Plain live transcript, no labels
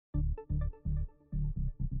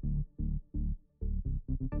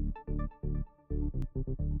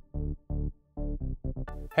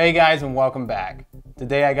Hey guys, and welcome back.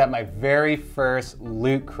 Today I got my very first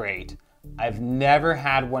loot crate. I've never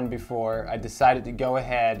had one before. I decided to go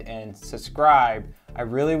ahead and subscribe. I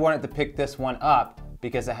really wanted to pick this one up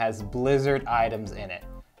because it has Blizzard items in it.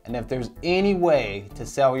 And if there's any way to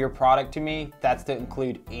sell your product to me, that's to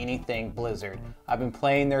include anything Blizzard. I've been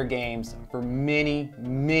playing their games for many,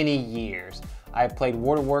 many years. I've played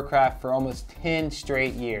World of Warcraft for almost 10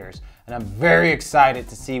 straight years, and I'm very excited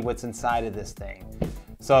to see what's inside of this thing.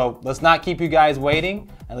 So let's not keep you guys waiting,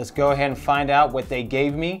 and let's go ahead and find out what they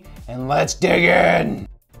gave me, and let's dig in!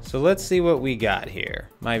 So let's see what we got here.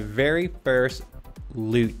 My very first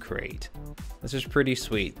loot crate. This is pretty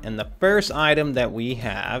sweet. And the first item that we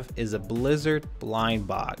have is a Blizzard blind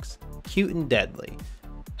box. Cute and deadly.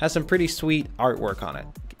 Has some pretty sweet artwork on it.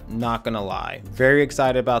 Not gonna lie. Very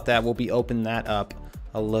excited about that. We'll be opening that up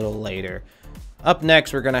a little later. Up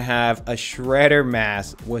next, we're gonna have a Shredder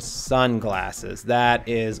mask with sunglasses. That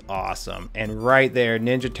is awesome. And right there,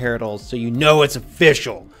 Ninja Turtles, so you know it's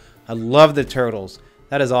official. I love the turtles.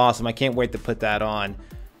 That is awesome. I can't wait to put that on.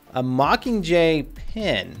 A Mockingjay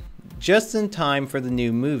pin. Just in time for the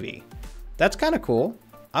new movie. That's kind of cool.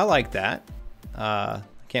 I like that.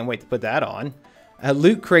 Can't wait to put that on. A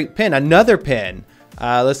loot crate pin, another pin.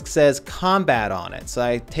 This says combat on it. So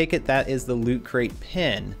I take it that is the loot crate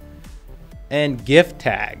pin. And gift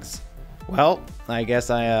tags. Well, I guess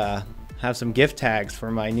I have some gift tags for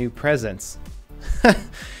my new presents.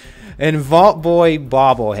 And Vault Boy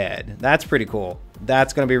bobblehead. That's pretty cool.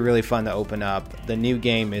 That's going to be really fun to open up. The new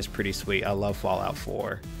game is pretty sweet. I love Fallout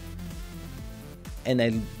 4. And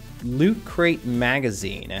a loot crate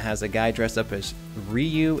magazine. It has a guy dressed up as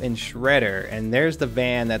Ryu and Shredder, and there's the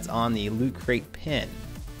van that's on the loot crate pin.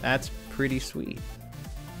 That's pretty sweet.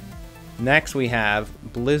 Next we have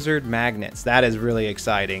Blizzard magnets. That is really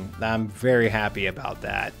exciting. I'm very happy about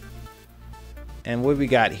that. And what we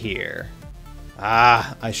got here?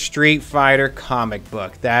 A Street Fighter comic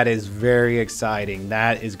book. That is very exciting.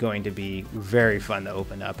 That is going to be very fun to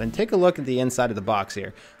open up. And take a look at the inside of the box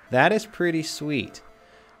here. That is pretty sweet.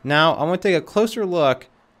 Now, I want to take a closer look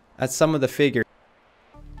at some of the figures.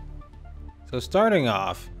 So starting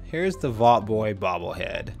off, here's the Vault Boy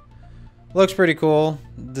bobblehead. Looks pretty cool.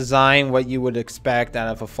 Design what you would expect out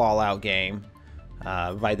of a Fallout game.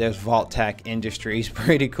 Right there's Vault Tech Industries.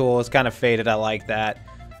 Pretty cool. It's kind of faded. I like that.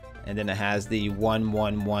 And then it has the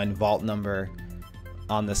 111 vault number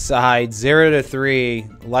on the side, 0 to 3.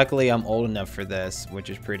 Luckily, I'm old enough for this, which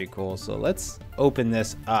is pretty cool. So let's open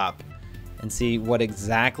this up and see what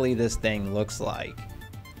exactly this thing looks like.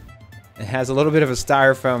 It has a little bit of a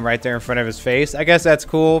styrofoam right there in front of his face. I guess that's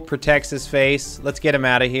cool. Protects his face. Let's get him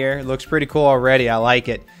out of here. It looks pretty cool already. I like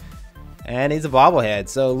it. And he's a bobblehead.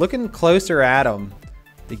 So looking closer at him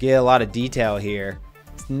to get a lot of detail here.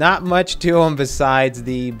 It's not much to him besides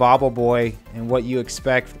the Bobble Boy and what you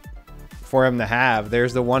expect for him to have.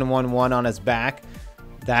 There's the 111 on his back.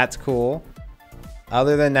 That's cool.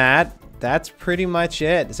 Other than that, that's pretty much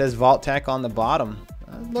it. It says Vault Tech on the bottom.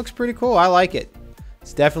 It looks pretty cool. I like it.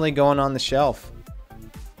 It's definitely going on the shelf.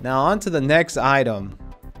 Now on to the next item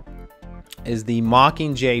is the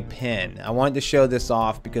Mockingjay pin. I wanted to show this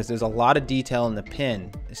off because there's a lot of detail in the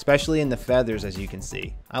pin, especially in the feathers, as you can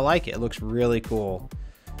see. I like it. It looks really cool.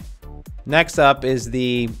 Next up is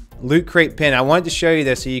the loot crate pin. I wanted to show you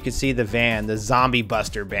this so you could see the van, the Zombie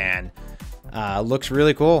Buster van. Looks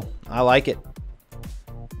really cool. I like it.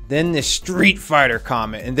 Then the Street Fighter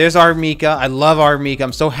comet. And there's Armika. I love Armika.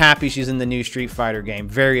 I'm so happy she's in the new Street Fighter game.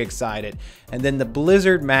 Very excited. And then the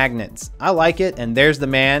Blizzard magnets. I like it. And there's the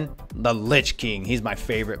man, the Lich King. He's my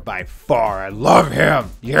favorite by far. I love him.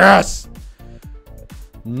 Yes!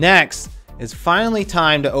 Next, it's finally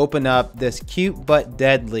time to open up this cute but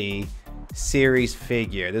deadly series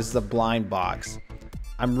figure. This is a blind box.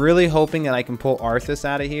 I'm really hoping that I can pull Arthas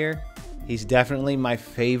out of here. He's definitely my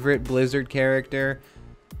favorite Blizzard character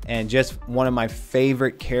and just one of my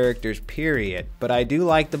favorite characters, period. But I do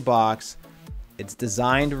like the box. It's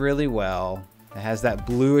designed really well. It has that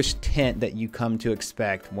bluish tint that you come to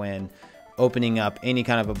expect when opening up any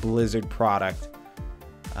kind of a Blizzard product.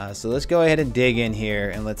 So let's go ahead and dig in here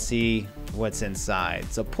and let's see what's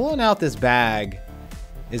inside. So pulling out this bag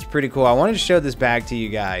is pretty cool. I wanted to show this bag to you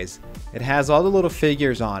guys. It has all the little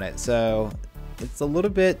figures on it, so it's a little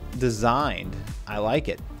bit designed. I like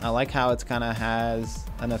it. I like how it's kind of has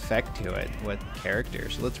an effect to it with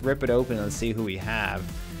characters. So let's rip it open and see who we have.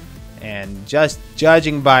 And just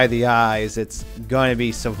judging by the eyes, it's going to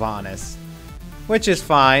be Sylvanas, which is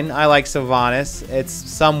fine. I like Sylvanas. It's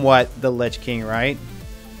somewhat the Lich King, right?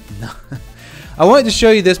 I wanted to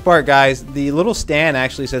show you this part, guys. The little stand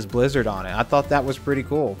actually says Blizzard on it. I thought that was pretty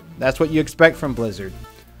cool. That's what you expect from Blizzard.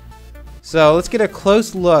 So let's get a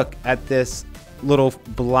close look at this little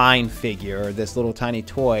blind figure, or this little tiny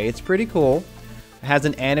toy. It's pretty cool. It has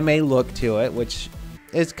an anime look to it, which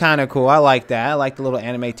is kind of cool. I like that. I like the little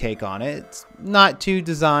anime take on it. It's not too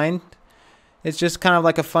designed. It's just kind of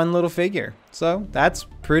like a fun little figure. So that's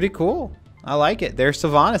pretty cool. I like it. There's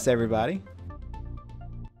Sylvanas, everybody.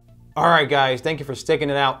 Alright guys, thank you for sticking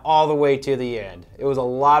it out all the way to the end. It was a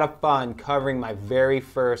lot of fun covering my very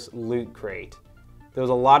first loot crate. There was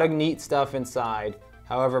a lot of neat stuff inside.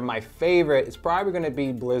 However, my favorite is probably going to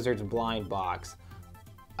be Blizzard's blind box.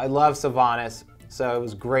 I love Sylvanas, so it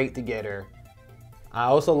was great to get her. I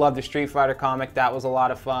also love the Street Fighter comic. That was a lot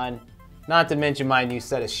of fun. Not to mention my new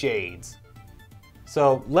set of shades.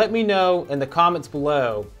 So let me know in the comments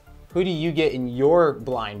below, who do you get in your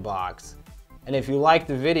blind box? And if you liked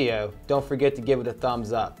the video, don't forget to give it a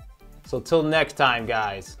thumbs up. So till next time,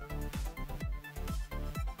 guys.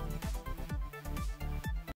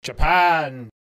 Japan!